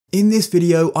In this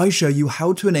video, I show you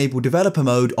how to enable developer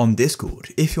mode on Discord.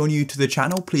 If you're new to the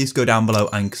channel, please go down below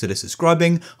and consider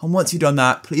subscribing. And once you've done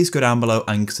that, please go down below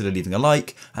and consider leaving a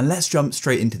like. And let's jump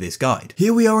straight into this guide.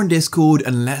 Here we are in Discord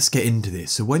and let's get into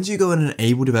this. So once you go and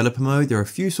enable developer mode, there are a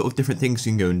few sort of different things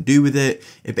you can go and do with it.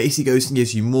 It basically goes and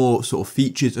gives you more sort of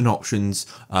features and options,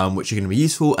 which are going to be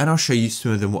useful. And I'll show you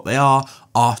some of them, what they are,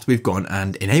 after we've gone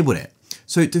and enabled it.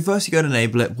 So to first go and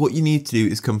enable it, what you need to do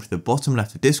is come to the bottom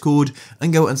left of Discord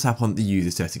and go and tap on the user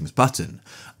settings button.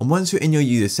 And once you're in your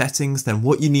user settings, then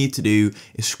what you need to do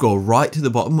is scroll right to the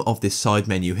bottom of this side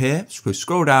menu here,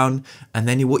 scroll down, and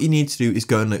then what you need to do is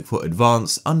go and look for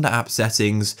advanced under app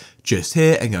settings just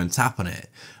here and go and tap on it.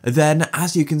 Then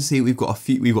as you can see, we've got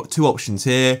two options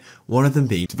here, one of them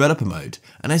being developer mode.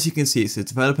 And as you can see, it says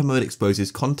developer mode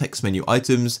exposes context menu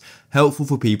items, helpful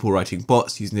for people writing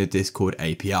bots using the Discord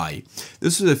API.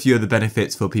 This is a few of the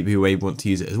benefits for people who may want to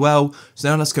use it as well. So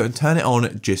now let's go and turn it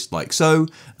on just like so.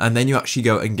 And then you actually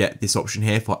go and get this option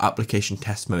here for application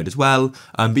test mode as well.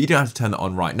 But you don't have to turn that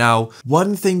on right now.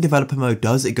 One thing developer mode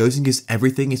does, it goes and gives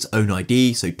everything its own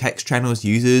ID. So text channels,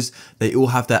 users, they all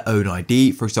have their own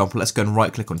ID. For example, let's go and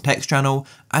right click on text channel.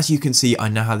 As you can see, I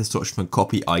now have this option for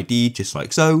copy ID just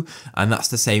like so. And that's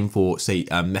the same for say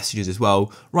messages as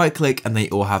well. Right click and they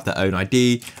all have their own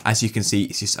ID. As you can see,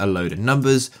 it's just a load of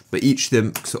numbers, but each of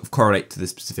them sort of correlate to the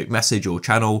specific message or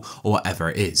channel or whatever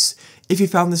it is. If you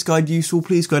found this guide useful,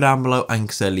 please go down below and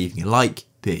consider leaving a like.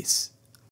 Peace.